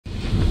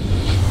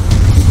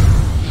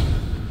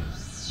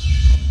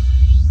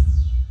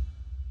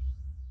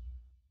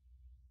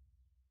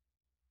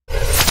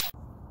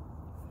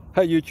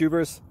Hi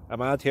YouTubers, I'm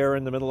out here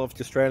in the middle of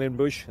the Australian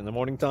bush in the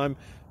morning time.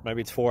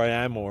 Maybe it's 4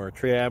 a.m. or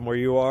 3 a.m. where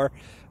you are.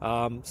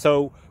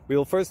 So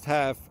we'll first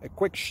have a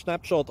quick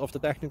snapshot of the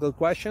technical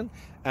question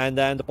and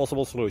then the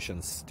possible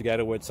solutions,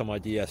 together with some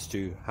ideas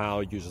to how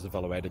users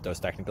evaluated those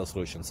technical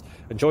solutions.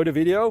 Enjoy the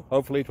video,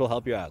 hopefully it will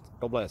help you out.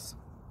 God bless.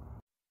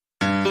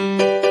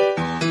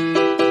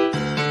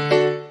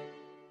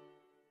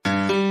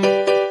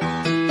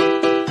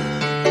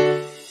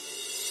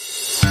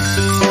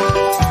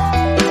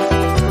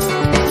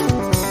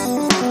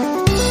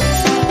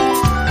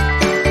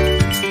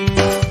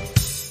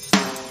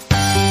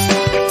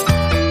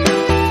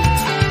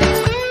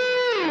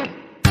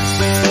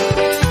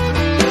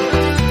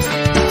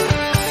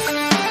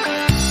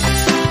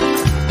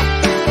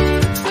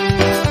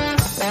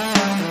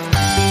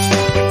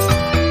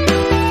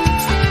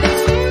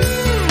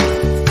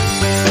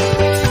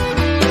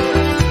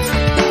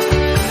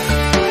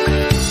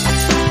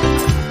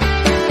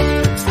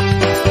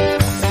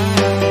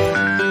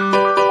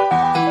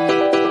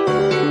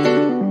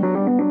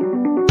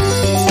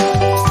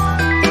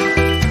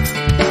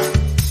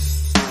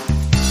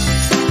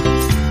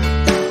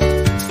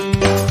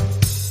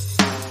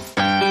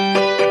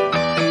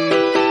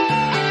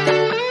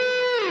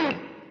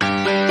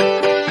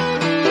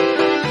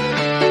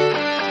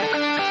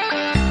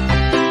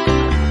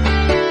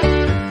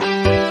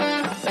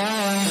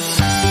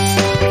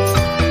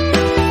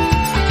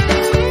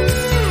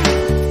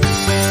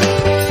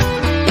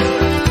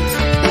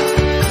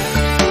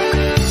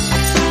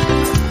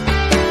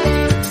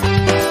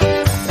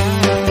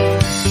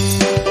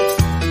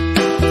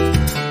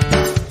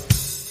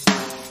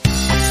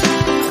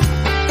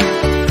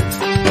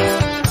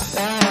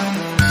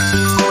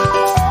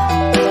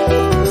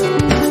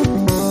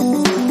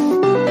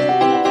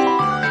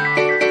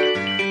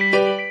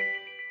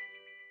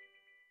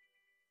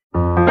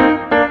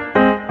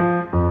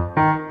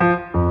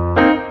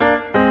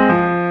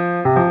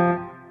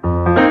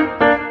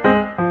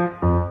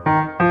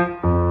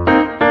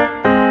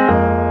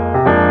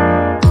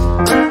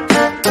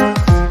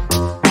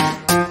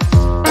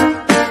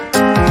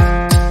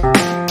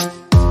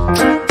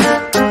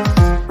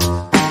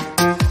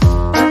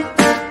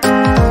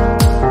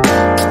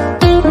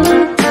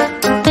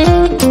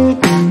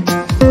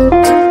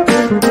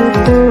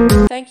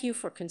 Thank you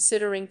for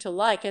considering to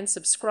like and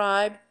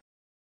subscribe.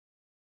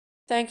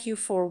 Thank you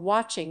for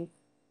watching.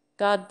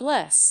 God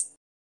bless.